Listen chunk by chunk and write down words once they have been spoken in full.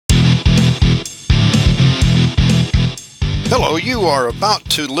Hello, you are about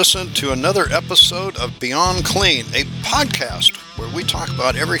to listen to another episode of Beyond Clean, a podcast where we talk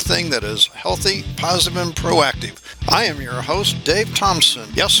about everything that is healthy, positive, and proactive. I am your host, Dave Thompson.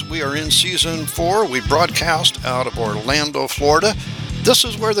 Yes, we are in Season 4. We broadcast out of Orlando, Florida. This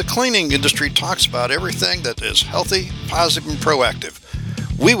is where the cleaning industry talks about everything that is healthy, positive, and proactive.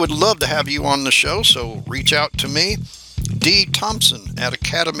 We would love to have you on the show, so reach out to me, D. Thompson at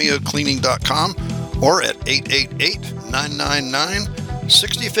academyofcleaning.com or at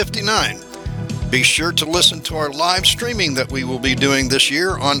 888-999-6059. Be sure to listen to our live streaming that we will be doing this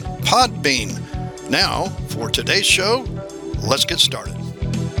year on Podbean. Now, for today's show, let's get started.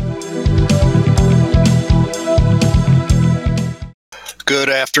 Good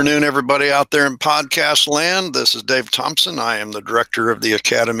afternoon, everybody out there in podcast land. This is Dave Thompson. I am the director of the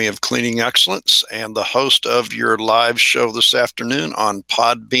Academy of Cleaning Excellence and the host of your live show this afternoon on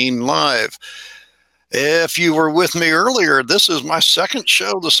Podbean Live. If you were with me earlier, this is my second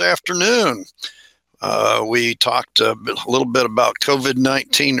show this afternoon. We talked a little bit about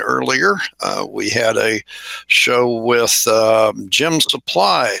COVID-19 earlier. We had a show with Jim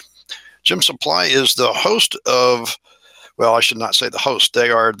Supply. Jim Supply is the host of, well, I should not say the host. They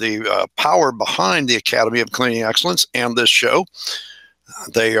are the power behind the Academy of Cleaning Excellence and this show.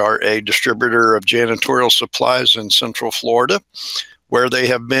 They are a distributor of janitorial supplies in Central Florida, where they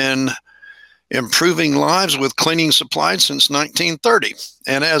have been improving lives with cleaning supplies since 1930.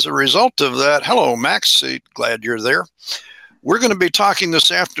 And as a result of that, hello, Max. Glad you're there. We're going to be talking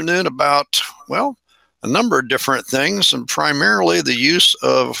this afternoon about, well, a number of different things, and primarily the use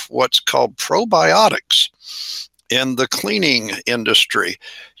of what's called probiotics in the cleaning industry.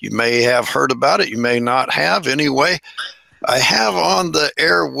 You may have heard about it. You may not have. Anyway, I have on the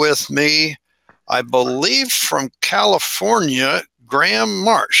air with me, I believe from California, Graham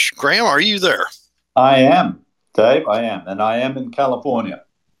Marsh. Graham, are you there? I am, Dave. I am. And I am in California.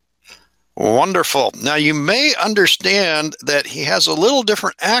 Wonderful. Now, you may understand that he has a little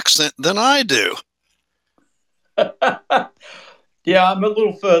different accent than I do. Yeah, I'm a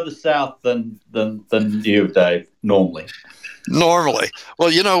little further south than you, Dave, normally.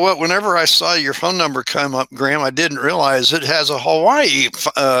 Well, you know what? Whenever I saw your phone number come up, Graham, I didn't realize it has a Hawaii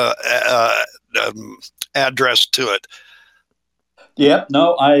address to it. Yeah,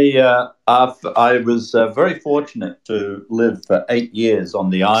 no, I was very fortunate to live for 8 years on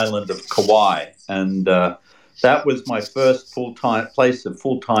the island of Kauai, and that was my first full-time place of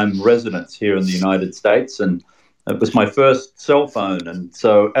full-time residence here in the United States, and it was my first cell phone, and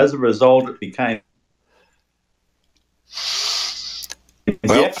so as a result, it became.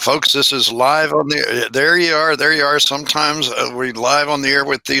 Well, folks, this is live on the. There you are. Sometimes we live on the air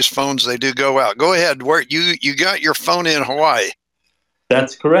with these phones. They do go out. Go ahead. Where you got your phone in Hawaii?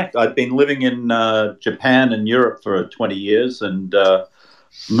 That's correct. I've been living in Japan and Europe for 20 years and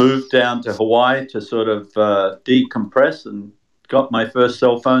moved down to Hawaii to sort of decompress and got my first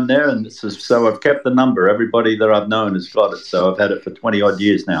cell phone there. And so I've kept the number. Everybody that I've known has got it. So I've had it for 20 odd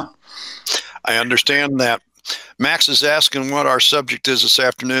years now. I understand that. Max is asking what our subject is this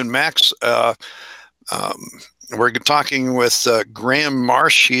afternoon. Max, we're talking with Graham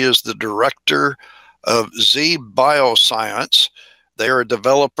Marsh. He is the director of Z Bioscience. They are a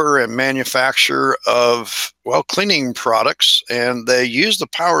developer and manufacturer of, well, cleaning products, and they use the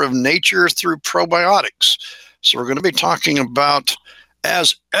power of nature through probiotics. So we're going to be talking about,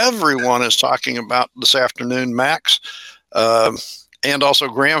 as everyone is talking about this afternoon, Max, and also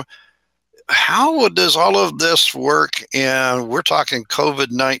Graham, how does all of this work? And we're talking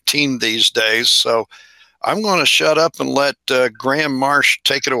COVID-19 these days, so I'm going to shut up and let Graham Marsh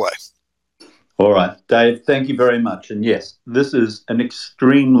take it away. All right, Dave, thank you very much. And yes, this is an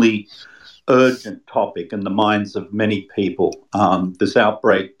extremely urgent topic in the minds of many people. This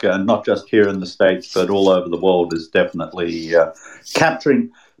outbreak, not just here in the States, but all over the world, is definitely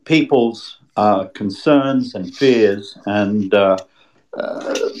capturing people's concerns and fears, and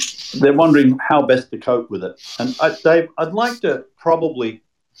they're wondering how best to cope with it. And Dave, I'd like to probably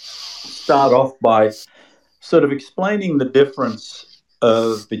start off by sort of explaining the difference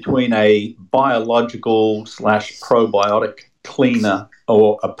between a biological / probiotic cleaner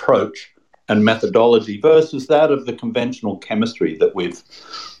or approach and methodology versus that of the conventional chemistry that we've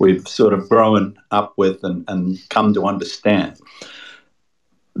sort of grown up with and come to understand.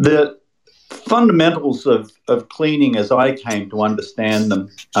 The fundamentals of cleaning, as I came to understand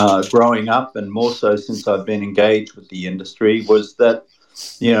them growing up, and more so since I've been engaged with the industry, was that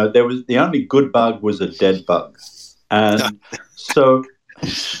there was the only good bug was a dead bug. And so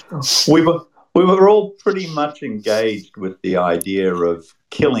we were all pretty much engaged with the idea of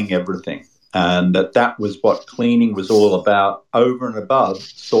killing everything. and that was what cleaning was all about, over and above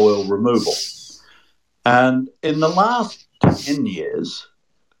soil removal. And in the last 10 years,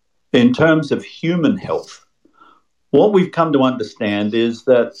 in terms of human health, what we've come to understand is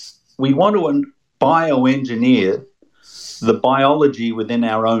that we want to bioengineer the biology within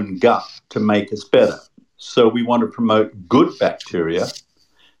our own gut to make us better. So we want to promote good bacteria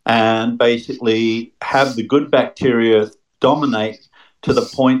and basically have the good bacteria dominate to the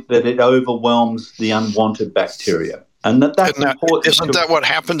point that it overwhelms the unwanted bacteria. And that's important. Isn't that what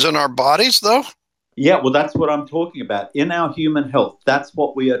happens in our bodies, though? Yeah, well, that's what I'm talking about. In our human health, that's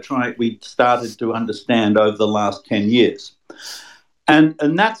what we started to understand over the last 10 years. And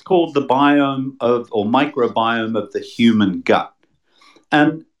that's called the biome or microbiome of the human gut.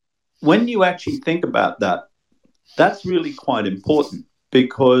 And when you actually think about that, that's really quite important,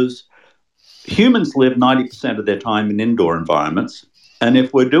 because humans live 90% of their time in indoor environments. And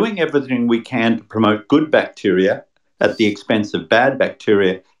if we're doing everything we can to promote good bacteria at the expense of bad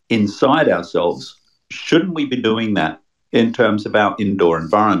bacteria inside ourselves, shouldn't we be doing that in terms of our indoor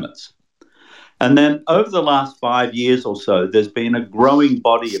environments? And then over the last 5 years or so, there's been a growing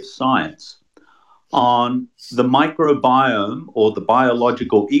body of science on the microbiome or the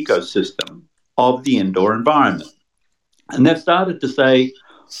biological ecosystem of the indoor environment. And they've started to say,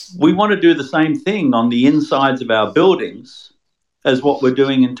 we want to do the same thing on the insides of our buildings as what we're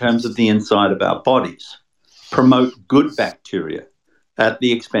doing in terms of the inside of our bodies. Promote good bacteria at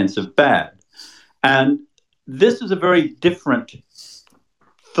the expense of bad. And this is a very different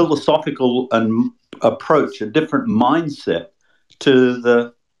philosophical approach, a different mindset to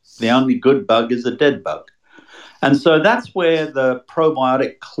the only good bug is a dead bug. And so that's where the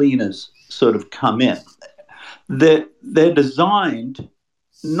probiotic cleaners sort of come in. They're designed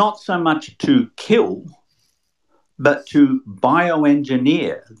not so much to kill, but to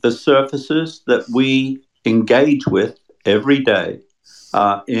bioengineer the surfaces that we engage with every day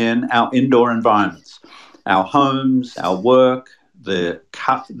in our indoor environments, our homes, our work, the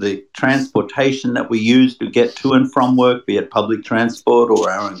transportation that we use to get to and from work, be it public transport or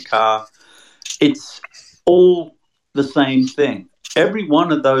our own car. It's all the same thing. Every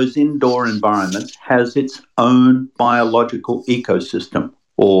one of those indoor environments has its own biological ecosystem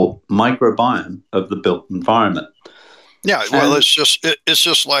or microbiome of the built environment. Yeah, well, it's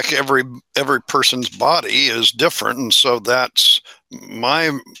just like every person's body is different, and so that's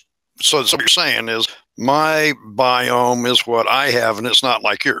so what you're saying is my biome is what I have, and it's not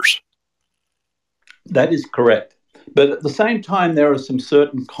like yours. That is correct. But at the same time, there are some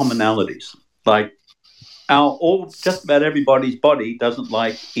certain commonalities. Like just about everybody's body doesn't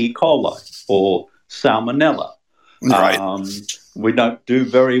like E. coli or salmonella. Right. We don't do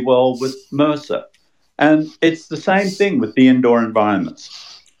very well with MRSA. And it's the same thing with the indoor environments.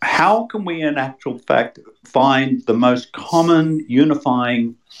 How can we, in actual fact, find the most common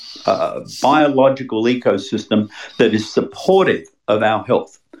unifying biological ecosystem that is supportive of our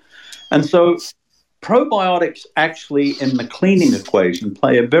health? And so probiotics actually in the cleaning equation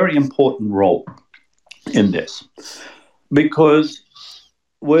play a very important role in this, because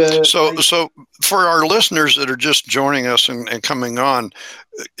so for our listeners that are just joining us and coming on,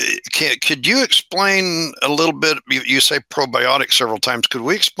 could you explain a little bit? You say probiotics several times. Could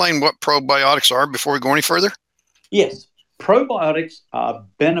we explain what probiotics are before we go any further? Yes. Probiotics are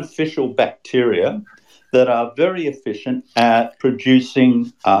beneficial bacteria that are very efficient at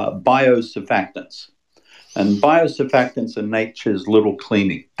producing biosurfactants. And biosurfactants are nature's little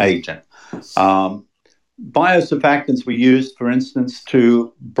cleaning agent. Biosurfactants were used, for instance,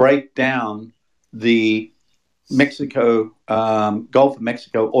 to break down the Gulf of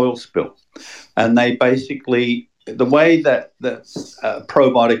Mexico oil spill. And they basically, the way that the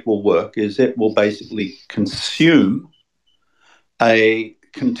probiotic will work is it will basically consume a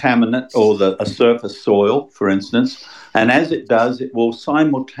contaminant or a surface soil, for instance, and as it does, it will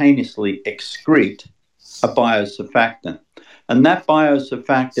simultaneously excrete a biosurfactant. And that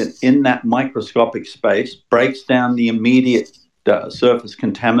biosurfactant in that microscopic space breaks down the immediate surface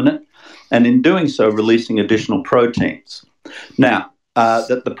contaminant, and in doing so, releasing additional proteins. Now,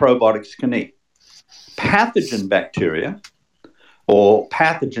 that the probiotics can eat. Pathogen bacteria, or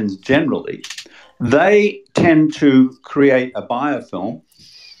pathogens generally, they tend to create a biofilm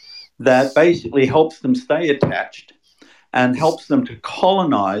that basically helps them stay attached and helps them to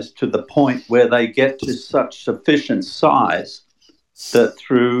colonize to the point where they get to such sufficient size that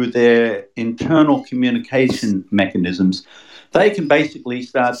through their internal communication mechanisms, they can basically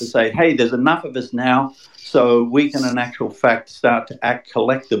start to say, hey, there's enough of us now, so we can in actual fact start to act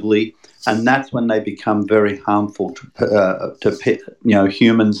collectively and that's when they become very harmful to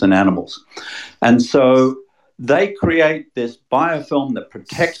humans and animals. And so they create this biofilm that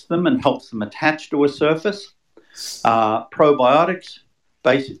protects them and helps them attach to a surface. Probiotics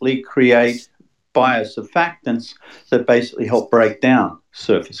basically create biosurfactants that basically help break down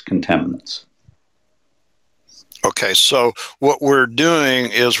surface contaminants. Okay, so what we're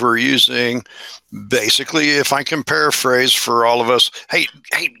doing is we're using, basically, if I can paraphrase for all of us, hey,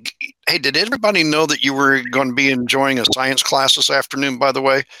 did everybody know that you were going to be enjoying a science class this afternoon, by the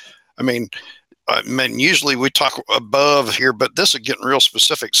way? I mean, usually we talk above here, but this is getting real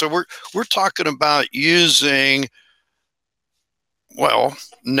specific. So we're talking about using, well,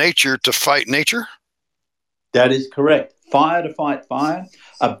 nature to fight nature? That is correct. Fire to fight fire,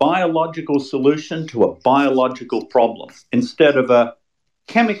 a biological solution to a biological problem instead of a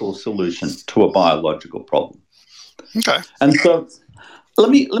chemical solution to a biological problem. Okay. And so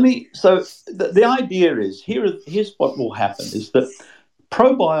the idea is, here's what will happen is that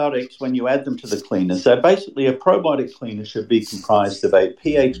probiotics, when you add them to the cleaner, so basically a probiotic cleaner should be comprised of a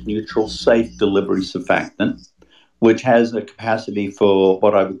pH neutral, safe delivery surfactant, which has a capacity for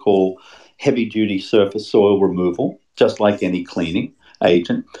what I would call heavy-duty surface soil removal, just like any cleaning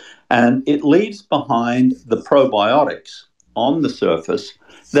agent. And it leaves behind the probiotics on the surface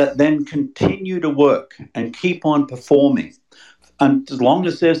that then continue to work and keep on performing as long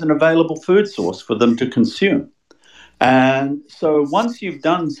as there's an available food source for them to consume. And so once you've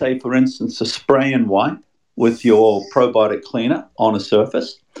done, say, for instance, a spray and wipe with your probiotic cleaner on a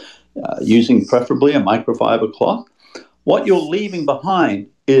surface, using preferably a microfiber cloth, what you're leaving behind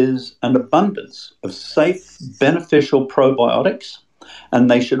is an abundance of safe, beneficial probiotics.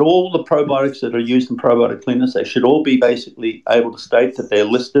 And all the probiotics that are used in probiotic cleaners, they should all be basically able to state that they're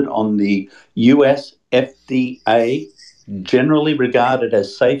listed on the US FDA, generally regarded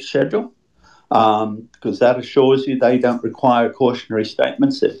as safe schedule, because that assures you they don't require cautionary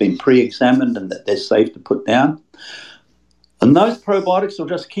statements. They've been pre-examined and that they're safe to put down. And those probiotics will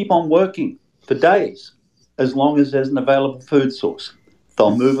just keep on working for days, as long as there's an available food source.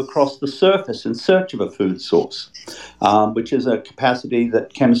 They'll move across the surface in search of a food source, which is a capacity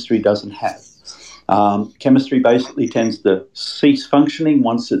that chemistry doesn't have. Chemistry basically tends to cease functioning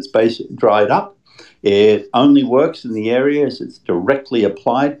once it's basically dried up. It only works in the areas it's directly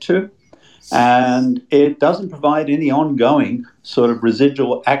applied to, and it doesn't provide any ongoing sort of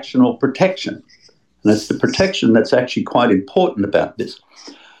residual action or protection. And it's the protection that's actually quite important about this.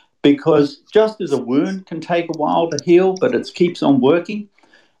 Because just as a wound can take a while to heal, but it keeps on working,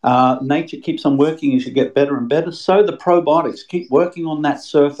 nature keeps on working as you get better and better, so the probiotics keep working on that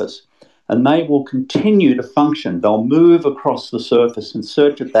surface, and they will continue to function. They'll move across the surface in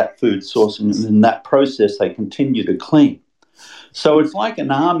search of that food source, and in that process, they continue to clean. So it's like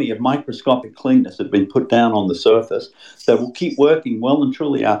an army of microscopic cleaners that have been put down on the surface that will keep working well and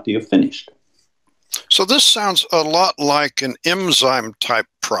truly after you're finished. So this sounds a lot like an enzyme type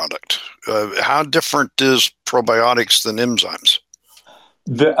product. How different is probiotics than enzymes?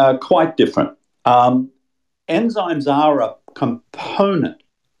 Quite different. Enzymes are a component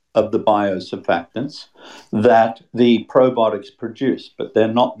of the biosurfactants that the probiotics produce, but they're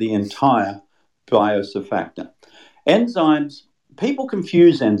not the entire biosurfactant. Enzymes, people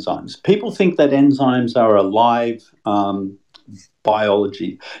confuse enzymes. People think that enzymes are a live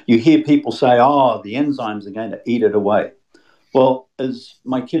biology. You hear people say, oh, the enzymes are going to eat it away. Well, as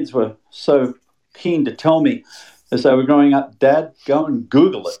my kids were so keen to tell me as they were growing up, Dad, go and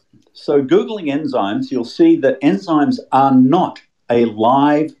Google it. So Googling enzymes, you'll see that enzymes are not a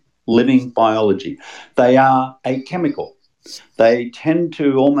live living biology. They are a chemical. They tend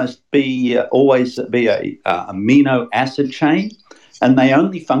to always be a amino acid chain, and they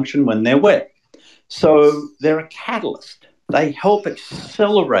only function when they're wet. So they're a catalyst. They help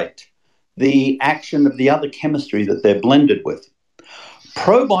accelerate the action of the other chemistry that they're blended with.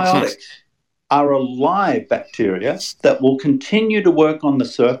 Probiotics are a live bacteria that will continue to work on the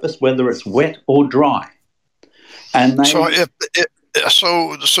surface, whether it's wet or dry. And so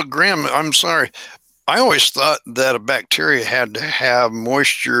Graham, I'm sorry. I always thought that a bacteria had to have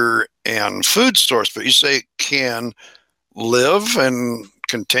moisture and food source, but you say it can live and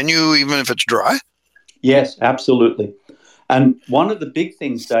continue even if it's dry? Yes, absolutely. And one of the big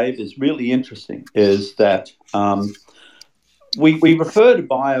things, Dave, is really interesting is that we refer to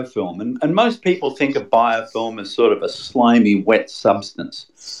biofilm, and most people think of biofilm as sort of a slimy, wet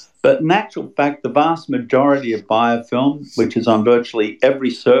substance. But in actual fact, the vast majority of biofilm, which is on virtually every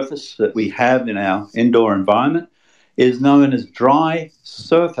surface that we have in our indoor environment, is known as dry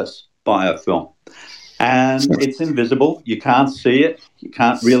surface biofilm. And it's invisible. You can't see it. You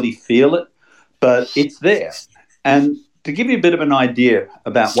can't really feel it, but it's there. And to give you a bit of an idea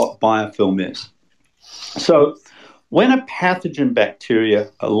about what biofilm is. So when a pathogen bacteria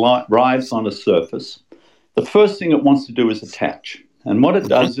arrives on a surface, the first thing it wants to do is attach. And what it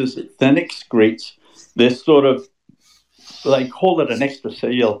does is it then excretes this sort of, they call it an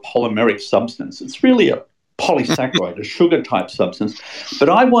extracellular polymeric substance. It's really a polysaccharide, a sugar-type substance. But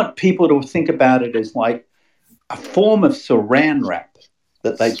I want people to think about it as like a form of saran wrap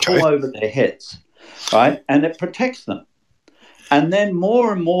that they pull over their heads, right? And it protects them. And then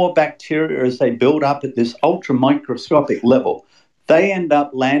more and more bacteria, as they build up at this ultra microscopic level, they end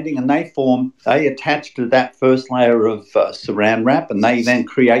up landing and they attach to that first layer of saran wrap, and they then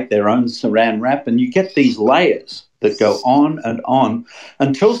create their own saran wrap. And you get these layers that go on and on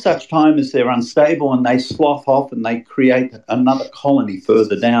until such time as they're unstable and they slough off and they create another colony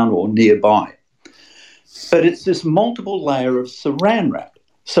further down or nearby. But it's this multiple layer of saran wrap.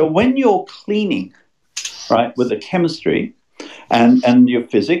 So when you're cleaning, right, with the chemistry and your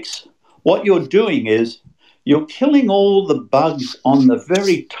physics, what you're doing is you're killing all the bugs on the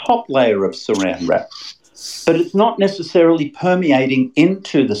very top layer of saran wrap, but it's not necessarily permeating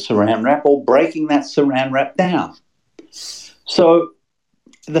into the saran wrap or breaking that saran wrap down. So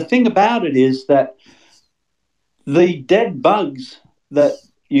the thing about it is that the dead bugs that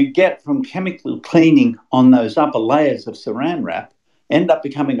you get from chemical cleaning on those upper layers of saran wrap end up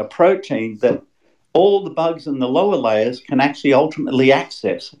becoming a protein that all the bugs in the lower layers can actually ultimately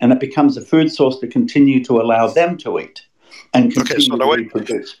access, and it becomes a food source to continue to allow them to eat and continue to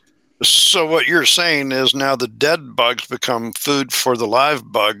reproduce. So what you're saying is now the dead bugs become food for the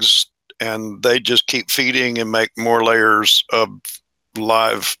live bugs, and they just keep feeding and make more layers of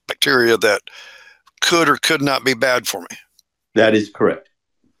live bacteria that could or could not be bad for me. That is correct.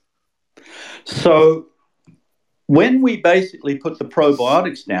 So when we basically put the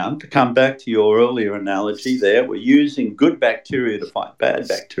probiotics down, to come back to your earlier analogy there, we're using good bacteria to fight bad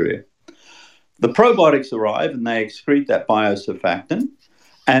bacteria. The probiotics arrive and they excrete that biosurfactant,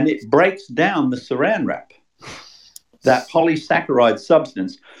 and it breaks down the saran wrap, that polysaccharide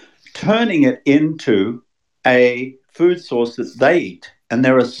substance, turning it into a food source that they eat. And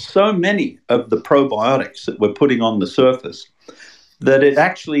there are so many of the probiotics that we're putting on the surface that it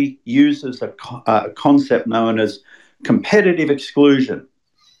actually uses a concept known as competitive exclusion.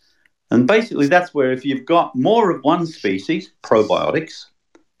 And basically that's where if you've got more of one species, probiotics,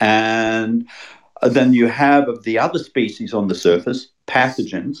 and then you have of the other species on the surface,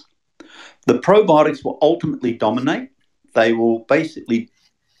 pathogens, the probiotics will ultimately dominate. They will basically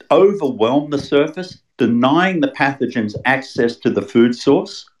overwhelm the surface, denying the pathogens access to the food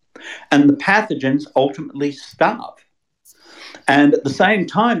source, and the pathogens ultimately starve. And at the same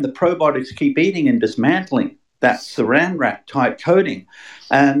time, the probiotics keep eating and dismantling that saran wrap type coating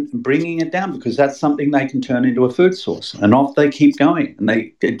and bringing it down, because that's something they can turn into a food source. And off they keep going, and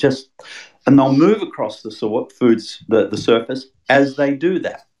they'll move across the surface as they do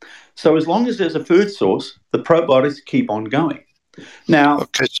that. So as long as there's a food source, the probiotics keep on going. Now,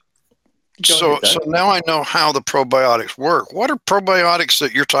 okay. So now I know how the probiotics work. What are probiotics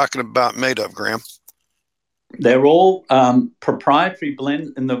that you're talking about made of, Graham? They're all proprietary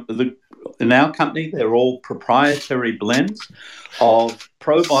blends in our company. They're all proprietary blends of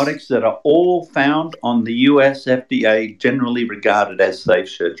probiotics that are all found on the US FDA generally regarded as safe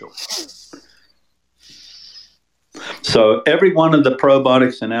schedule. So every one of the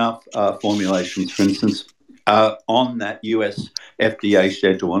probiotics in our formulations, for instance, are on that US FDA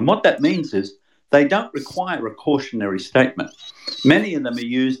schedule. And what that means is they don't require a cautionary statement. Many of them are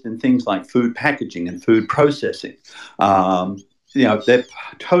used in things like food packaging and food processing. They're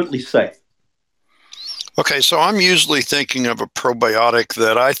totally safe. Okay, so I'm usually thinking of a probiotic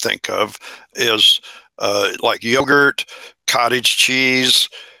that I think of is like yogurt, cottage cheese.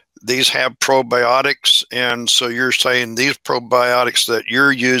 These have probiotics, and so you're saying these probiotics that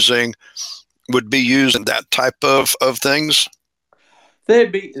you're using would be used in that type of things?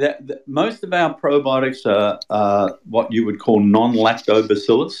 Most of our probiotics are what you would call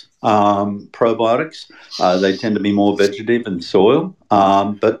non-lactobacillus probiotics. They tend to be more vegetative and soil.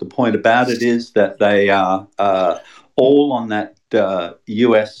 But the point about it is that they are all on that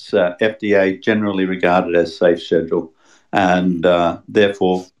US FDA generally regarded as safe schedule, and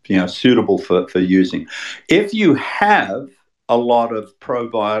therefore suitable for using. If you have a lot of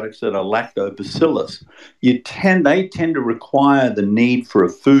probiotics that are lactobacillus, they tend to require the need for a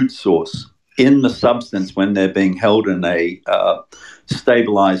food source in the substance when they're being held in a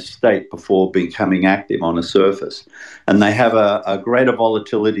stabilized state before becoming active on a surface. And they have a greater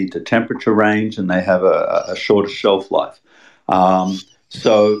volatility to temperature range, and they have a shorter shelf life.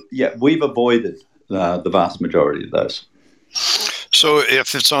 So, yeah, we've avoided the vast majority of those. So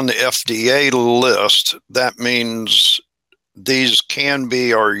if it's on the FDA list, that means these can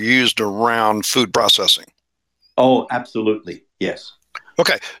be or used around food processing. Oh, absolutely. Yes.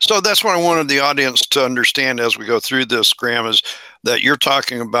 Okay. So that's what I wanted the audience to understand as we go through this, Graham, is that you're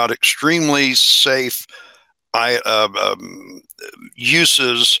talking about extremely safe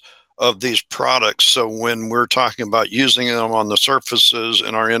uses of these products. So when we're talking about using them on the surfaces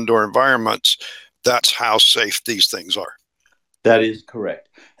in our indoor environments, that's how safe these things are. That is correct.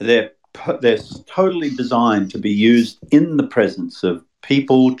 They're totally designed to be used in the presence of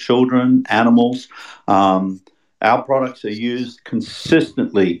people, children, animals. Our products are used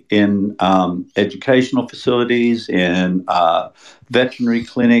consistently in educational facilities, in veterinary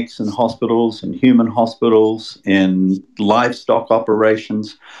clinics and hospitals, and human hospitals, in livestock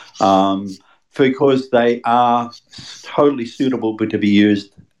operations, because they are totally suitable to be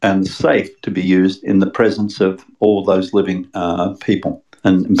used and safe to be used in the presence of all those living people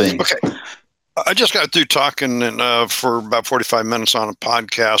and beings. Okay. I just got through talking for about 45 minutes on a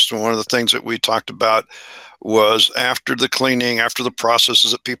podcast, and one of the things that we talked about was after the cleaning, after the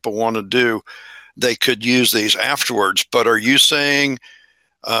processes that people want to do, they could use these afterwards. But are you saying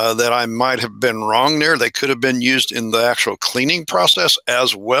that I might have been wrong there? They could have been used in the actual cleaning process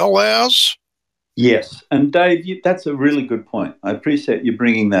as well as? Yes. And Dave, that's a really good point. I appreciate you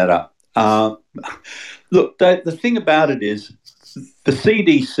bringing that up. Look, Dave, the thing about it is the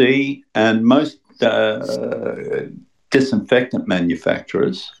CDC and most disinfectant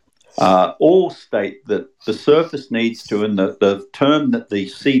manufacturers all state that the surface needs to, and the term that the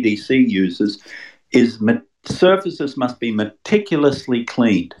CDC uses is surfaces must be meticulously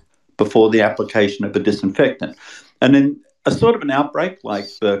cleaned before the application of a disinfectant. And in a sort of an outbreak like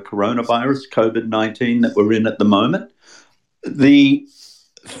the coronavirus, COVID-19 that we're in at the moment, the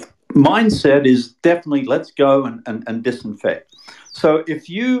mindset is definitely let's go and disinfect. So if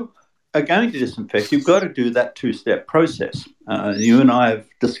you are going to disinfect, you've got to do that two-step process. You and I have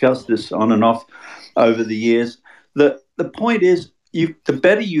discussed this on and off over the years. The point is, the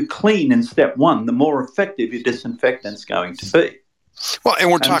better you clean in step one, the more effective your disinfectant's going to be. Well, and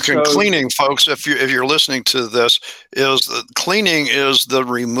we're talking cleaning, folks. If you're listening to this, cleaning is the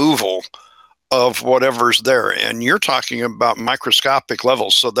removal of whatever's there, and you're talking about microscopic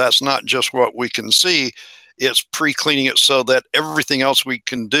levels. So that's not just what we can see; it's pre-cleaning it so that everything else we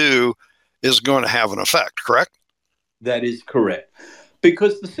can do is going to have an effect. Correct? That is correct,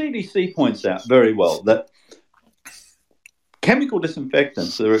 because the CDC points out very well that chemical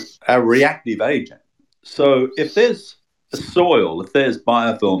disinfectants are a reactive agent. So if there's soil, if there's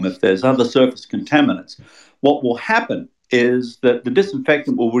biofilm, if there's other surface contaminants, what will happen is that the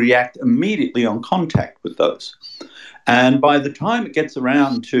disinfectant will react immediately on contact with those. And by the time it gets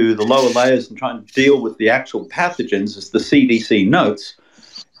around to the lower layers and trying to deal with the actual pathogens, as the CDC notes,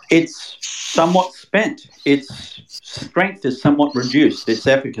 it's somewhat spent. Its strength is somewhat reduced. Its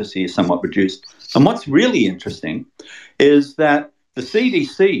efficacy is somewhat reduced. And what's really interesting is that the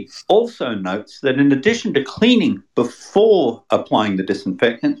CDC also notes that in addition to cleaning before applying the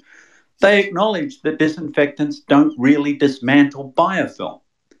disinfectant, they acknowledge that disinfectants don't really dismantle biofilm.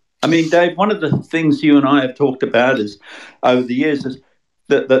 I mean, Dave, one of the things you and I have talked about is over the years is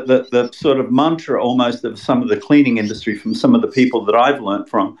the sort of mantra almost of some of the cleaning industry from some of the people that I've learned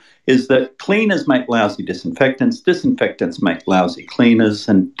from is that cleaners make lousy disinfectants, disinfectants make lousy cleaners,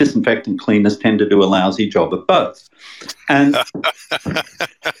 and disinfectant cleaners tend to do a lousy job of both. And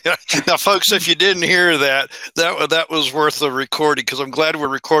now, folks, if you didn't hear that was worth the recording, because I'm glad we're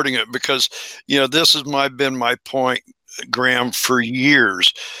recording it, because this has been my point, Graham, for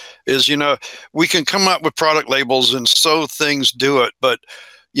years. Is we can come up with product labels and so things do it, but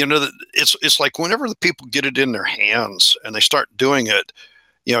it's like whenever the people get it in their hands and they start doing it,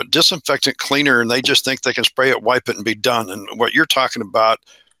 disinfectant cleaner, and they just think they can spray it, wipe it, and be done. And what you're talking about,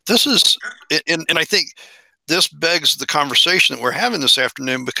 this is, and I think this begs the conversation that we're having this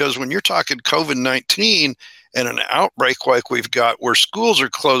afternoon, because when you're talking COVID-19 and an outbreak like we've got, where schools are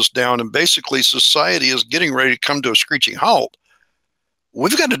closed down and basically society is getting ready to come to a screeching halt,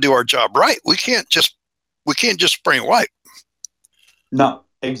 we've got to do our job right. We can't just spray and wipe. No,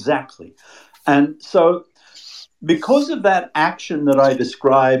 exactly. And so because of that action that I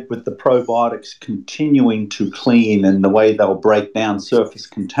described with the probiotics continuing to clean and the way they'll break down surface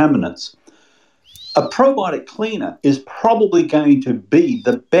contaminants, a probiotic cleaner is probably going to be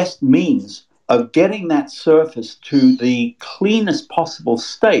the best means of getting that surface to the cleanest possible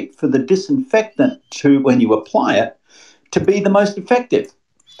state for the disinfectant to, when you apply it, to be the most effective.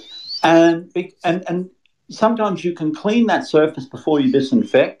 And sometimes you can clean that surface before you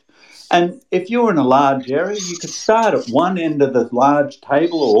disinfect. And if you're in a large area, you could start at one end of the large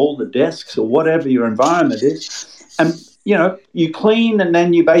table or all the desks or whatever your environment is. And, you clean and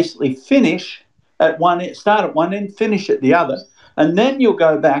then you basically finish at one end, start at one end, finish at the other. And then you'll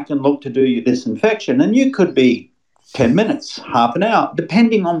go back and look to do your disinfection. And you could be 10 minutes, half an hour,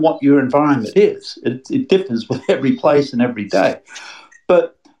 depending on what your environment is. It differs with every place and every day.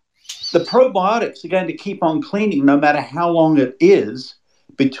 But the probiotics are going to keep on cleaning no matter how long it is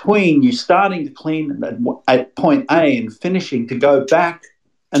between you starting to clean at point A and finishing to go back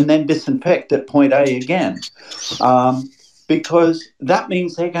and then disinfect at point A again. Because that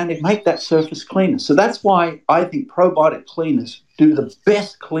means they're going to make that surface cleaner. So that's why I think probiotic cleaners do the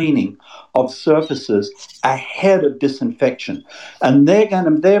best cleaning of surfaces ahead of disinfection. And they're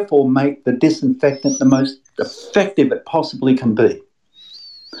going to therefore make the disinfectant the most effective it possibly can be.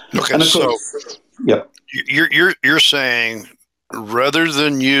 Okay, so yeah, you're saying rather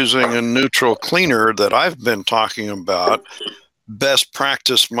than using a neutral cleaner that I've been talking about, best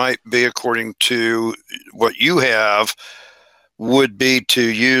practice might be, according to what you have, would be to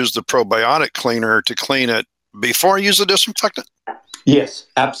use the probiotic cleaner to clean it before you use the disinfectant? Yes,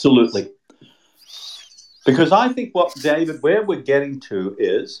 absolutely. Because I think where we're getting to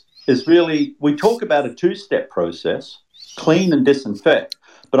is really, we talk about a two-step process, clean and disinfect,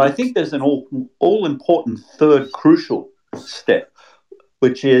 but I think there's an all-important third crucial step,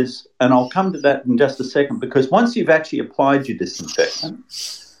 which is, and I'll come to that in just a second, because once you've actually applied your disinfectant,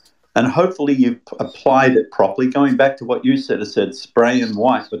 and hopefully you've applied it properly, going back to what you said, spray and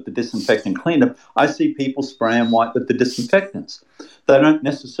wipe with the disinfectant cleaner. I see people spray and wipe with the disinfectants. They don't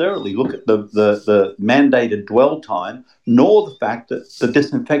necessarily look at the mandated dwell time, nor the fact that the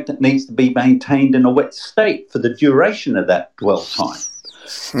disinfectant needs to be maintained in a wet state for the duration of that dwell time.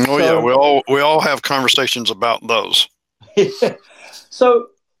 Yeah, we all have conversations about those. Yeah. So,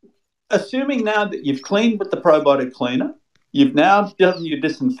 assuming now that you've cleaned with the probiotic cleaner, you've now done your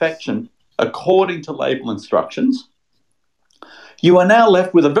disinfection according to label instructions, you are now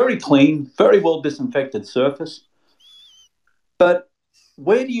left with a very clean, very well disinfected surface. But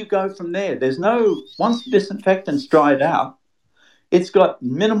where do you go from there? Once the disinfectant's dried out, it's got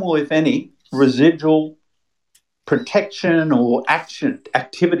minimal, if any, residual protection or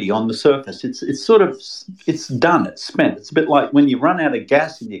activity on the surface. It's done, it's spent. It's a bit like when you run out of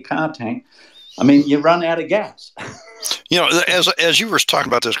gas in your car tank. I mean, you run out of gas. As you were talking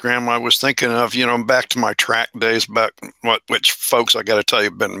about this, Graham, I was thinking of, back to my track days, which folks, I got to tell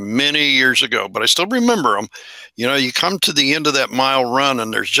you, have been many years ago, but I still remember them. You come to the end of that mile run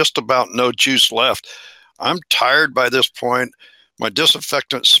and there's just about no juice left. I'm tired by this point. My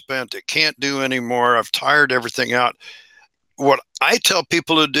disinfectant's spent. It can't do anymore. I've tired everything out. What I tell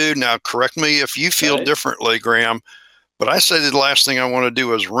people to do now, correct me if you feel differently, Graham, but I say the last thing I want to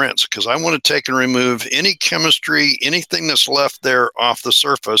do is rinse, because I want to take and remove any chemistry, anything that's left there off the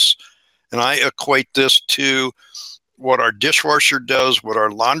surface. And I equate this to what our dishwasher does, what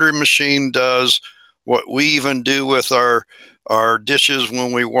our laundry machine does, what we even do with our dishes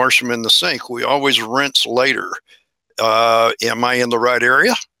when we wash them in the sink. We always rinse later. Am I in the right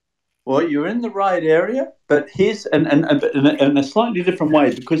area? Well, you're in the right area, but here's in a slightly different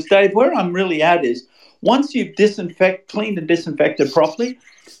way, because, Dave, where I'm really at is, once you've cleaned and disinfected properly,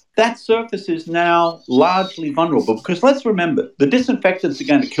 that surface is now largely vulnerable, because let's remember, the disinfectants are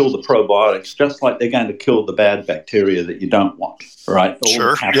going to kill the probiotics just like they're going to kill the bad bacteria that you don't want, right?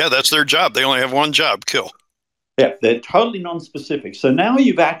 Sure. Yeah, that's their job. They only have one job, kill. Yeah, they're totally non-specific. So now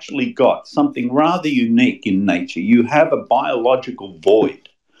you've actually got something rather unique in nature. You have a biological void,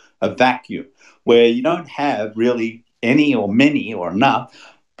 a vacuum, where you don't have really any or many or enough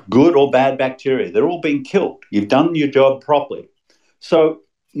good or bad bacteria. They're all being killed. You've done your job properly. So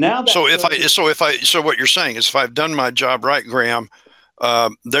now that so what you're saying is, if I've done my job right, Graham,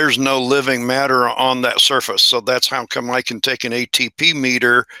 there's no living matter on that surface. So that's how come I can take an ATP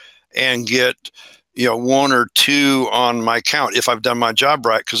meter and get 1 or 2 on my count if I've done my job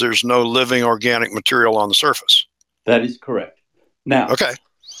right, because there's no living organic material on the surface. That is correct. Now, okay,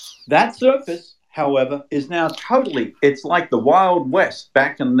 that surface, however, is now it's like the Wild West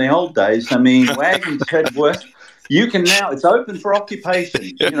back in the old days. I mean, wagons head west. It's open for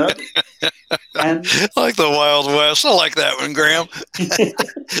occupation, And like the Wild West. I like that one, Graham.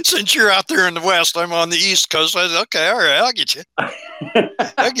 Since you're out there in the West, I'm on the East Coast. I said, okay, all right, I'll get you.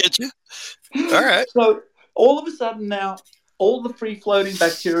 I get you. All right. So all of a sudden now, all the free-floating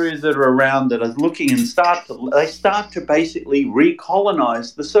bacteria that are around that are looking and start to basically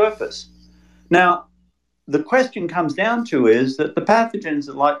recolonize the surface. Now, the question comes down to is that the pathogens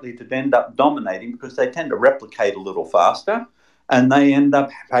are likely to end up dominating because they tend to replicate a little faster, and they end up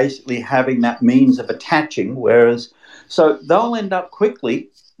basically having that means of attaching, so they'll end up quickly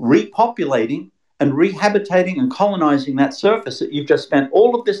repopulating and rehabitating and colonizing that surface that you've just spent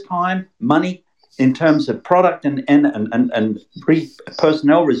all of this time, money, in terms of product and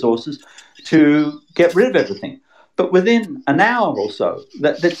personnel resources to get rid of everything. But within an hour or so,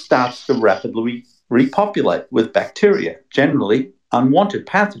 that starts to rapidly repopulate with bacteria, generally unwanted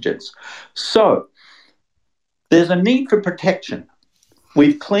pathogens. So there's a need for protection.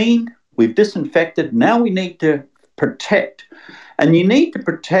 We've cleaned, we've disinfected, now we need to protect. And you need to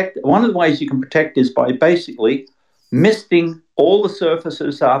protect, one of the ways you can protect is by basically misting all the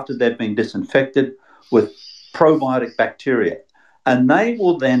surfaces after they've been disinfected with probiotic bacteria. And they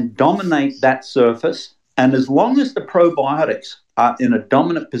will then dominate that surface. And as long as the probiotics are in a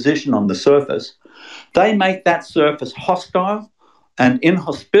dominant position on the surface, they make that surface hostile and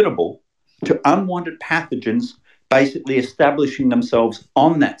inhospitable to unwanted pathogens basically establishing themselves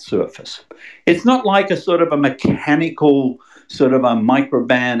on that surface. It's not like a sort of a mechanical, sort of a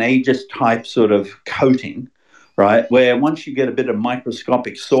microban aegis type sort of coating, right? Where once you get a bit of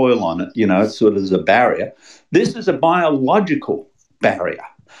microscopic soil on it, it's sort of a barrier. This is a biological barrier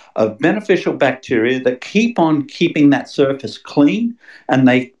of beneficial bacteria that keep on keeping that surface clean, and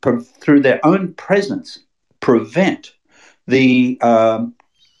they, through their own presence, prevent the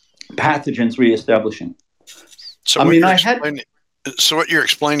pathogens reestablishing. So what you're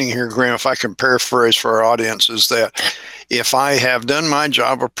explaining here, Graham, if I can paraphrase for our audience, is that if I have done my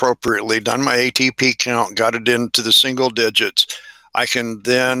job appropriately, done my ATP count, got it into the single digits, I can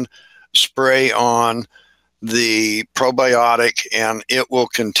then spray on the probiotic and it will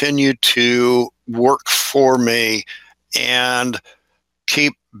continue to work for me and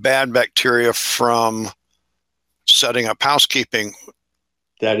keep bad bacteria from setting up housekeeping.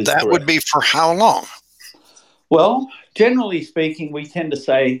 That would be for how long? Well, generally speaking, we tend to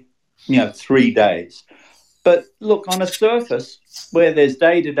say, 3 days. But look, on a surface where there's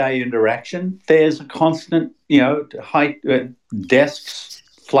day-to-day interaction, there's a constant, desks,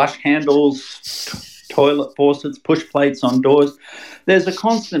 flush handles, toilet faucets, push plates on doors. There's a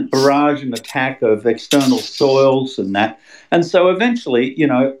constant barrage and attack of external soils and that. And so eventually,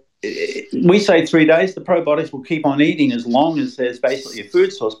 we say 3 days, the probiotics will keep on eating as long as there's basically a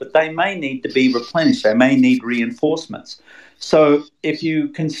food source, but they may need to be replenished. They may need reinforcements. So if you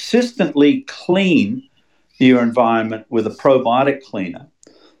consistently clean your environment with a probiotic cleaner,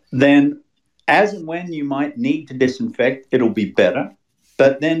 then as and when you might need to disinfect, it'll be better.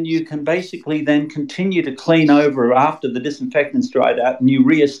 But then you can basically then continue to clean over after the disinfectant's dried out, and you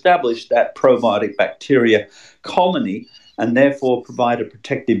reestablish that probiotic bacteria colony and therefore provide a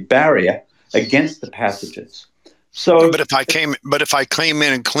protective barrier against the pathogens. So, but if I came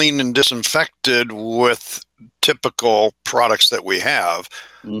in and cleaned and disinfected with typical products that we have,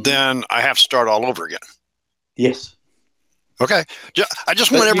 then I have to start all over again. Yes. Okay. I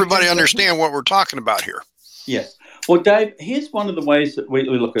just want everybody to understand what we're talking about here. Yes. Well, Dave, here's one of the ways that we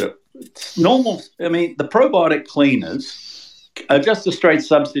look at it. It's normal. I mean, the probiotic cleaners are just a straight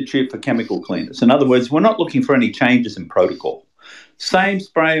substitute for chemical cleaners. In other words, we're not looking for any changes in protocol. Same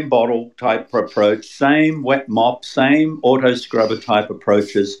spray and bottle type approach, same wet mop, same auto scrubber type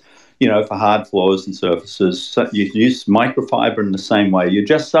approaches, for hard floors and surfaces. So you use microfiber in the same way. You're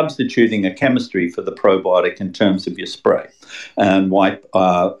just substituting a chemistry for the probiotic in terms of your spray and wipe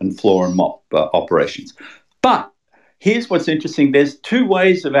and floor and mop operations. But here's what's interesting. There's 2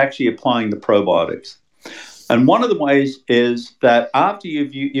 ways of actually applying the probiotics. And one of the ways is that after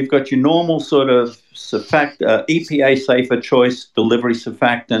you've got your normal sort of EPA safer choice delivery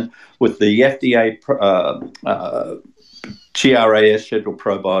surfactant with the FDA GRAS scheduled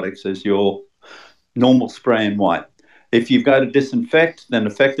probiotics as your normal spray and wipe. If you've got to disinfect, then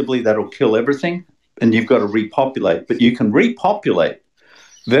effectively that'll kill everything, and you've got to repopulate. But you can repopulate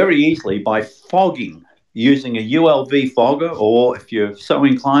very easily by fogging, using a ULV fogger, or if you're so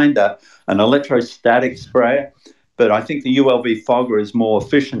inclined, an electrostatic sprayer. But I think the ULV fogger is more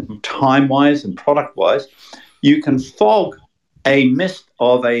efficient time-wise and product-wise. You can fog a mist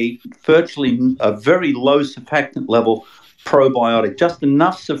of a very low surfactant level probiotic, just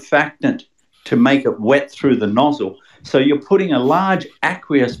enough surfactant to make it wet through the nozzle. So you're putting a large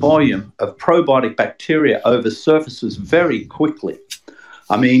aqueous volume of probiotic bacteria over surfaces very quickly.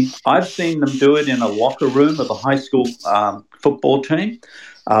 I mean, I've seen them do it in a locker room of a high school football team.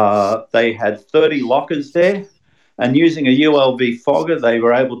 They had 30 lockers there, And using a ULV fogger, they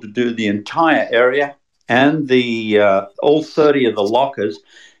were able to do the entire area and the all 30 of the lockers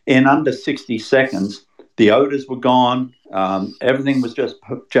in under 60 seconds. The odors were gone. Everything was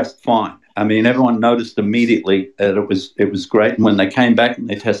just fine. I mean, everyone noticed immediately that it was great. And when they came back and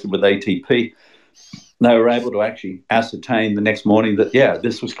they tested with ATP, they were able to actually ascertain the next morning that, yeah,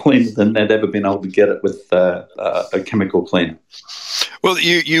 this was cleaner than they'd ever been able to get it with a chemical cleaner. Well,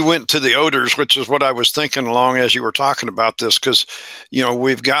 you went to the odors, which is what I was thinking along as you were talking about this, because,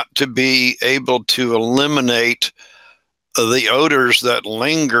 we've got to be able to eliminate the odors that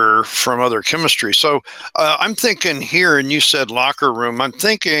linger from other chemistry. So I'm thinking here, and you said locker room, I'm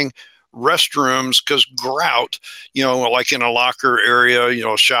thinking restrooms, because grout, like in a locker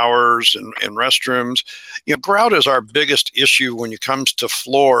area, showers and restrooms, grout is our biggest issue when it comes to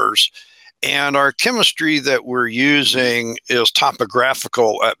floors. And our chemistry that we're using is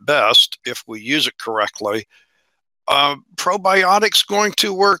topographical at best if we use it correctly. Probiotics going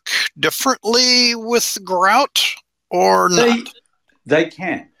to work differently with grout or not? They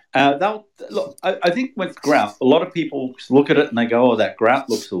can. Look, I think with grout, a lot of people look at it and they go, oh, that grout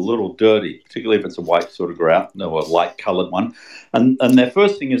looks a little dirty, particularly if it's a white sort of grout, or a light-coloured one. And their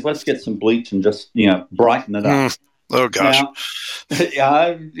first thing is, let's get some bleach and just, brighten it up. Oh, gosh.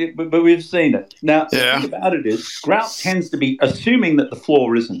 Now, yeah, but we've seen it. Now, the thing about it is, grout tends to be, assuming that the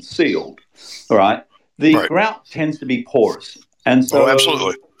floor isn't sealed, all right, grout tends to be porous. And so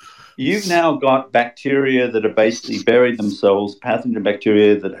absolutely. You've now got bacteria that have basically buried themselves, pathogen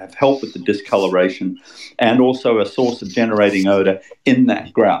bacteria that have helped with the discoloration and also a source of generating odor in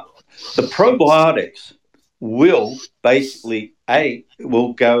that grout. The probiotics will basically,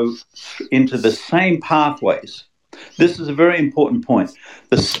 will go into the same pathways. This is a very important point.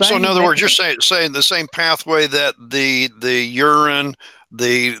 So in other words, you're saying the same pathway that the urine,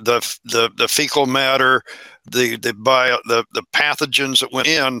 the fecal matter, the pathogens that went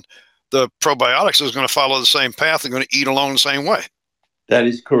in, the probiotics is going to follow the same path and going to eat along the same way. That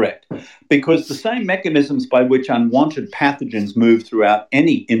is correct. Because the same mechanisms by which unwanted pathogens move throughout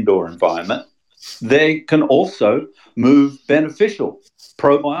any indoor environment, they can also move beneficial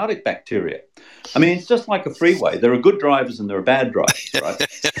probiotic bacteria. I mean, it's just like a freeway. There are good drivers and there are bad drivers, right?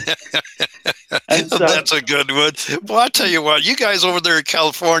 So, that's a good one. Well, I tell you what, you guys over there in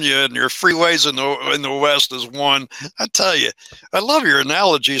California and your freeways in the West is one. I tell you, I love your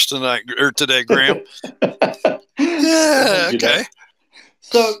analogies today, Graham. Yeah, okay.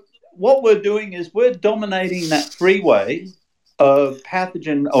 So what we're doing is we're dominating that freeway of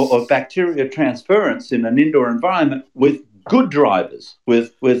pathogen or bacteria transference in an indoor environment with good drivers,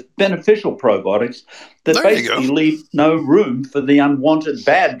 with beneficial probiotics that basically leave no room for the unwanted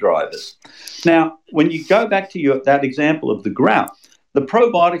bad drivers. Now, when you go back to that example of the grout, the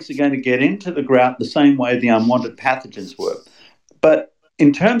probiotics are going to get into the grout the same way the unwanted pathogens were. But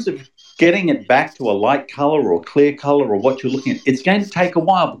in terms of getting it back to a light color or clear color or what you're looking at, it's going to take a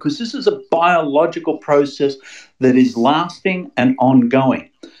while because this is a biological process that is lasting and ongoing.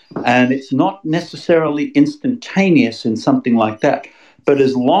 And it's not necessarily instantaneous in something like that. But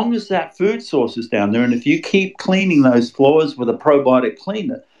as long as that food source is down there, and if you keep cleaning those floors with a probiotic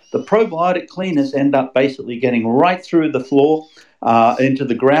cleaner, the probiotic cleaners end up basically getting right through the floor into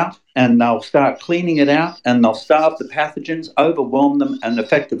the grout, and they'll start cleaning it out, and they'll starve the pathogens, overwhelm them, and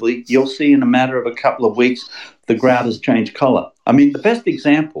effectively, you'll see in a matter of a couple of weeks, the grout has changed color. I mean, the best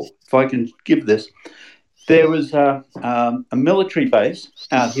example, if I can give this, there was a military base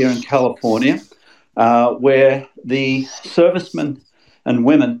out here in California where the servicemen and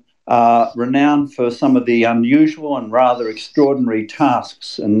women are renowned for some of the unusual and rather extraordinary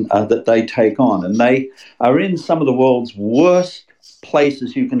tasks that they take on. And they are in some of the world's worst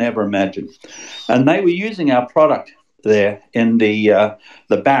places you can ever imagine. And they were using our product there in the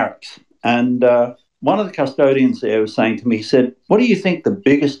barracks. And one of the custodians there was saying to me, he said, what do you think the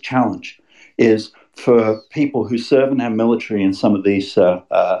biggest challenge is for people who serve in our military in some of these,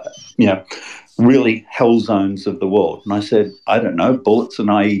 really hell zones of the world? And I said, I don't know, bullets and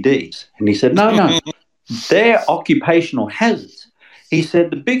IEDs. And he said, no, they're occupational hazards. He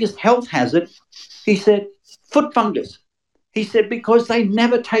said, the biggest health hazard, he said, foot fungus. He said, because they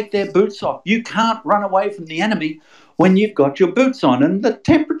never take their boots off. You can't run away from the enemy when you've got your boots on. And the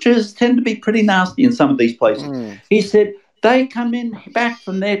temperatures tend to be pretty nasty in some of these places. He said, they come in back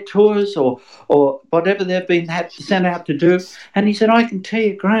from their tours or whatever they've been sent out to do. And he said, I can tell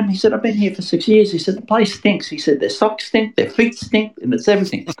you, Graham, he said, I've been here for 6 years. He said, the place stinks. He said, their socks stink, their feet stink, and it's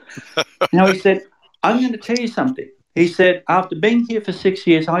everything. Now, he said, I'm going to tell you something. He said, after being here for 6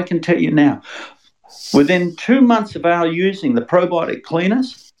 years, I can tell you now, within 2 months of our using the probiotic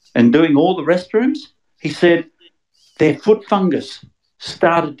cleaners and doing all the restrooms, he said, their foot fungus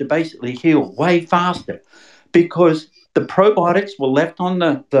started to basically heal way faster because the probiotics were left on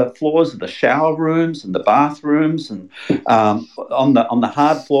the floors of the shower rooms and the bathrooms and on the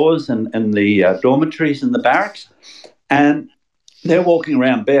hard floors and the dormitories and the barracks. And they're walking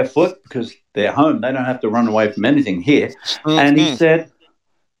around barefoot because they're home. They don't have to run away from anything here. Mm-hmm. And he said,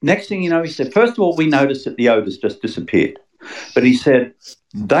 next thing you know, he said, first of all, we noticed that the odors just disappeared. But he said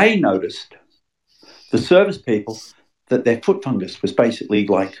they noticed, the service people, that their foot fungus was basically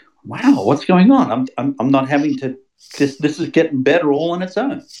like, wow, what's going on? I'm not having to, this is getting better all on its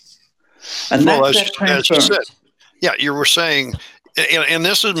own. And that's that transference. Yeah, you were saying, and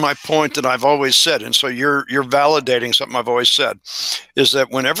this is my point that I've always said, and so you're validating something I've always said, is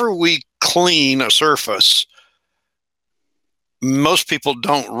that whenever we clean a surface, most people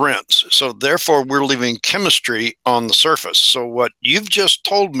don't rinse. So therefore, we're leaving chemistry on the surface. So what you've just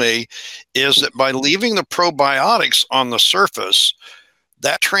told me is that by leaving the probiotics on the surface,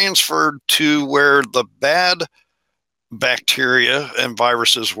 that transferred to where the bad bacteria and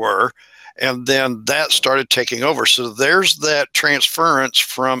viruses were, and then that started taking over. So there's that transference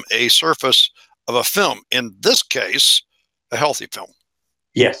from a surface of a film, in this case, a healthy film.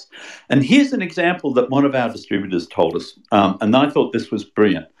 Yes. And here's an example that one of our distributors told us, and I thought this was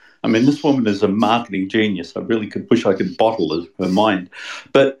brilliant. I mean, this woman is a marketing genius. I really wish I could bottle her mind.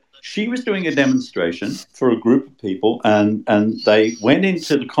 But she was doing a demonstration for a group of people, and they went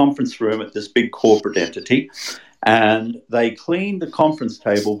into the conference room at this big corporate entity, and they cleaned the conference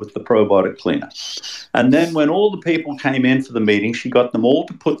table with the probiotic cleaner. And then when all the people came in for the meeting, she got them all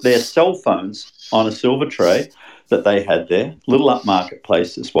to put their cell phones on a silver tray that they had there, little upmarket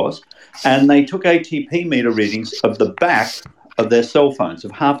place this was, and they took ATP meter readings of the back of their cell phones,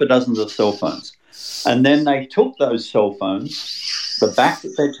 of half a dozen of cell phones. And then they took those cell phones, the back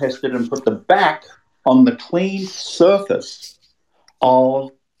that they tested, and put the back on the clean surface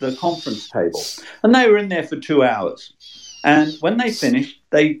of the conference table. And they were in there for 2 hours. And when they finished,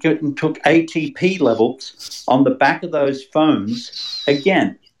 they took ATP levels on the back of those phones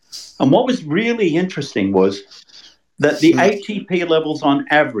again. And what was really interesting was that the ATP levels on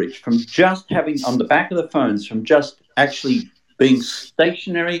average from just having on the back of the phones, from just actually being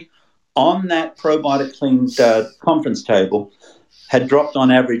stationary on that probiotic cleaned conference table, had dropped on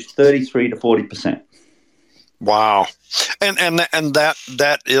average 33 to 40%. Wow. And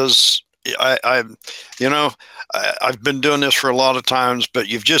that is, I've been doing this for a lot of times, but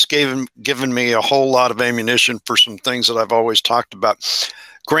you've just given me a whole lot of ammunition for some things that I've always talked about.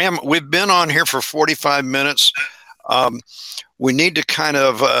 Graham, we've been on here for 45 minutes. We need to kind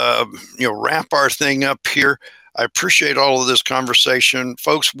of, wrap our thing up here. I appreciate all of this conversation.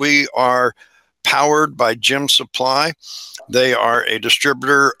 Folks, we are powered by Gem Supply. They are a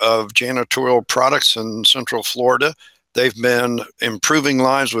distributor of janitorial products in Central Florida. They've been improving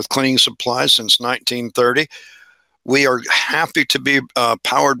lives with cleaning supplies since 1930. We are happy to be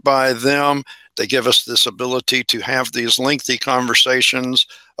powered by them. They give us this ability to have these lengthy conversations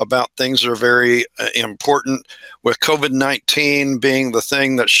about things that are very important. With COVID-19 being the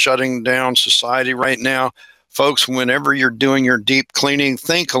thing that's shutting down society right now, folks, whenever you're doing your deep cleaning,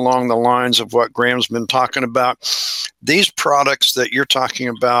 think along the lines of what Graham's been talking about. These products that you're talking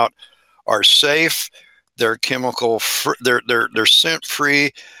about are safe. They're chemical free. They're scent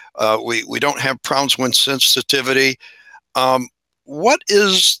free. We don't have problems with sensitivity. What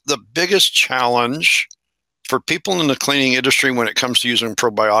is the biggest challenge for people in the cleaning industry when it comes to using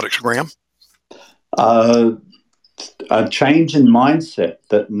probiotics, Graham? A change in mindset,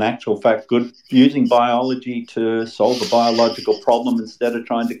 that in actual fact, using biology to solve a biological problem instead of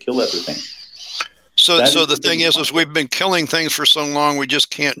trying to kill everything. So the thing is we've been killing things for so long, we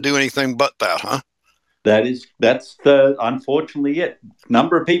just can't do anything but that, huh? That's unfortunately it.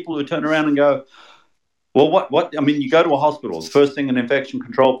 Number of people who turn around and go, well, what? I mean, you go to a hospital, the first thing an infection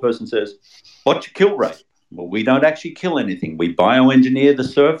control person says, what's your kill rate? Well, we don't actually kill anything. We bioengineer the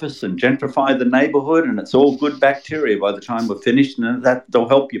surface and gentrify the neighborhood, and it's all good bacteria by the time we're finished, and they'll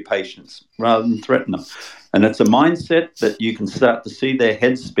help your patients rather than threaten them. And it's a mindset that you can start to see their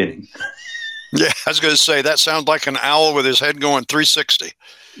heads spinning. Yeah, I was going to say, that sounds like an owl with his head going 360.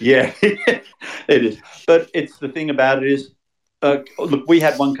 Yeah, it is. But it's the thing about it is, look, we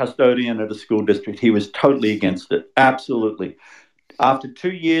had one custodian at a school district. He was totally against it. Absolutely. After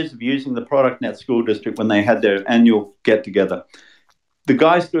 2 years of using the product in that school district, when they had their annual get-together, the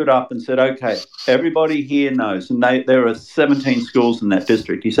guy stood up and said, okay, everybody here knows, and there are 17 schools in that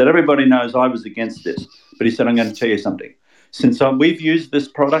district. He said, everybody knows I was against this. But he said, I'm going to tell you something. Since we've used this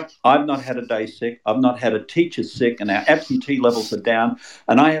product, I've not had a day sick. I've not had a teacher sick, and our absentee levels are down.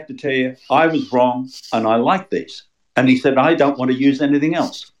 And I have to tell you, I was wrong, and I like these. And he said, I don't want to use anything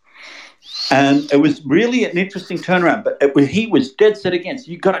else. And it was really an interesting turnaround. But he was dead set against,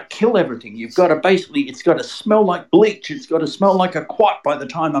 you've got to kill everything. You've got to basically, it's got to smell like bleach. It's got to smell like a quat by the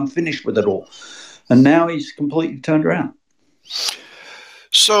time I'm finished with it all. And now he's completely turned around.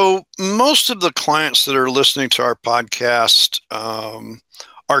 So most of the clients that are listening to our podcast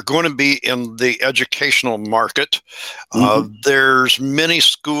are going to be in the educational market. There's many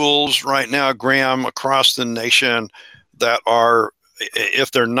schools right now, Graham, across the nation that are,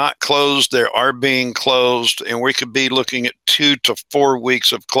 if they're not closed, they are being closed, and we could be looking at 2 to 4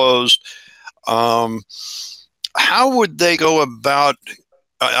 weeks of closed. How would they go about?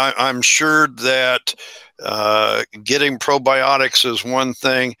 I'm sure that getting probiotics is one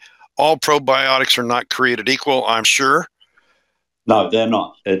thing. All probiotics are not created equal, I'm sure. No, they're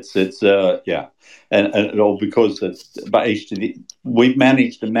not. It's yeah, and all because we've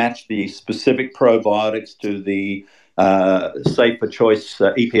managed to match the specific probiotics to the safer choice,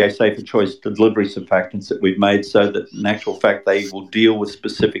 EPA safer choice delivery surfactants that we've made, so that in actual fact they will deal with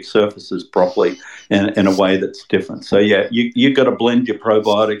specific surfaces properly in a way that's different. So yeah, you've got to blend your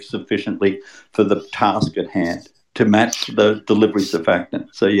probiotics sufficiently for the task at hand to match the delivery surfactant.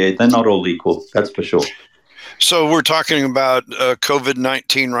 So yeah, they're not all equal, that's for sure. So we're talking about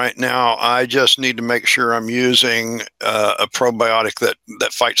COVID-19 right now. I just need to make sure I'm using a probiotic that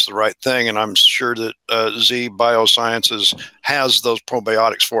fights the right thing, and I'm sure that Z Biosciences has those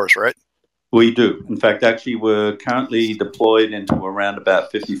probiotics for us, right? We do. In fact, actually, we're currently deployed into around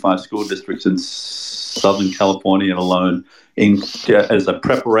about 55 school districts in Southern California alone as a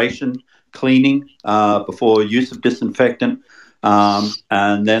preparation cleaning before use of disinfectant.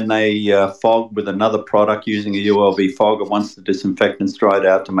 And then they fog with another product using a ULV fogger once the disinfectant's dried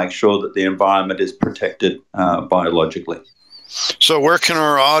out to make sure that the environment is protected biologically. So where can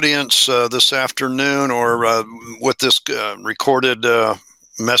our audience this afternoon, or with this recorded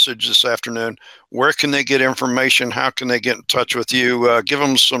message this afternoon, where can they get information? How can they get in touch with you? Give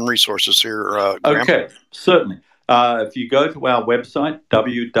them some resources here, Graham. Okay, certainly. If you go to our website,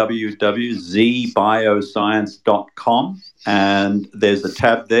 www.zbioscience.com, and there's a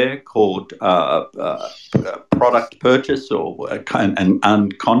tab there called product purchase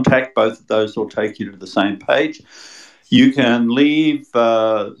and contact. Both of those will take you to the same page. You can leave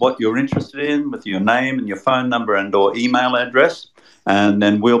what you're interested in with your name and your phone number and or email address, and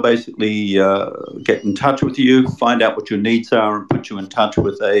then we'll basically get in touch with you, find out what your needs are, and put you in touch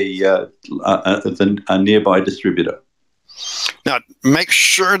with a nearby distributor. Now, make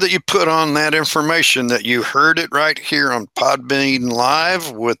sure that you put on that information that you heard it right here on Podbean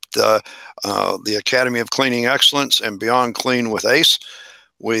Live with the Academy of Cleaning Excellence and Beyond Clean with ACE.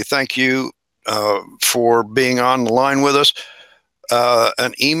 We thank you for being on the line with us.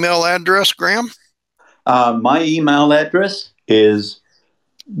 An email address, Graham? My email address is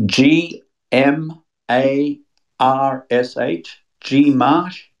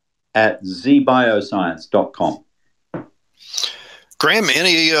gmarsh@zbioscience.com. Graham,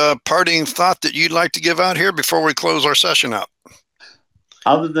 any parting thought that you'd like to give out here before we close our session out?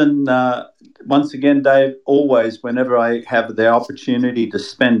 Other than, once again, Dave, always, whenever I have the opportunity to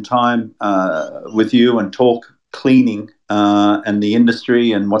spend time with you and talk cleaning and the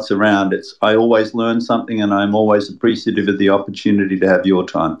industry and what's around, I always learn something, and I'm always appreciative of the opportunity to have your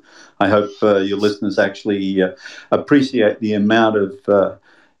time. I hope your listeners actually appreciate the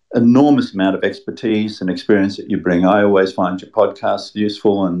enormous amount of expertise and experience that you bring. I always find your podcasts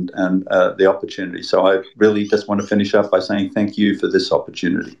useful and the opportunity. So I really just want to finish up by saying thank you for this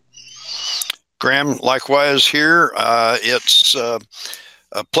opportunity. Graham, likewise here. It's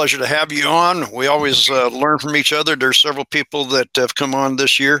a pleasure to have you on. We always learn from each other. There's several people that have come on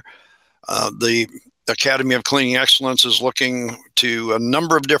this year. The Academy of Cleaning Excellence is looking to a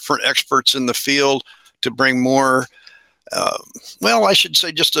number of different experts in the field to bring more I should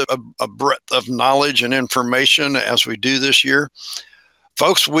say just a breadth of knowledge and information as we do this year.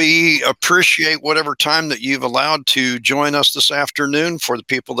 Folks, we appreciate whatever time that you've allowed to join us this afternoon. For the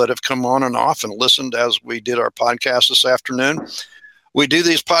people that have come on and off and listened as we did our podcast this afternoon. We do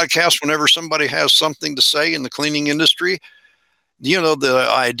these podcasts whenever somebody has something to say in the cleaning industry. You know, the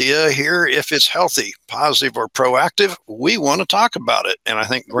idea here, if it's healthy, positive, or proactive, we want to talk about it. And I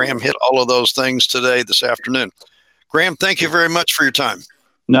think Graham hit all of those things today, this afternoon. Graham, thank you very much for your time.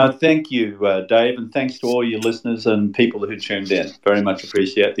 No, thank you, Dave, and thanks to all your listeners and people who tuned in. Very much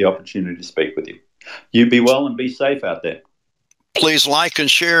appreciate the opportunity to speak with you. You be well and be safe out there. Please like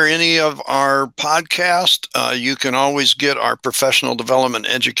and share any of our podcast. You can always get our professional development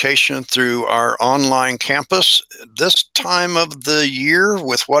education through our online campus. This time of the year,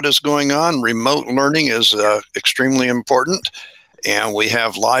 with what is going on, remote learning is extremely important. And we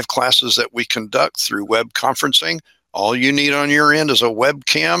have live classes that we conduct through web conferencing. All you need on your end is a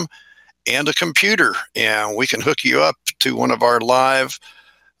webcam and a computer, and we can hook you up to one of our live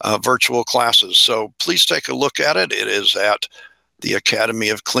virtual classes. So please take a look at it. It is at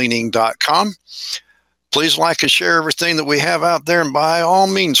theacademyofcleaning.com. Please like and share everything that we have out there. And by all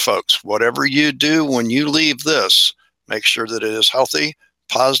means, folks, whatever you do when you leave this, make sure that it is healthy,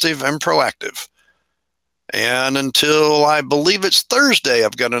 positive, and proactive. And until I believe it's Thursday,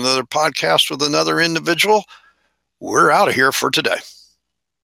 I've got another podcast with another individual. We're out of here for today.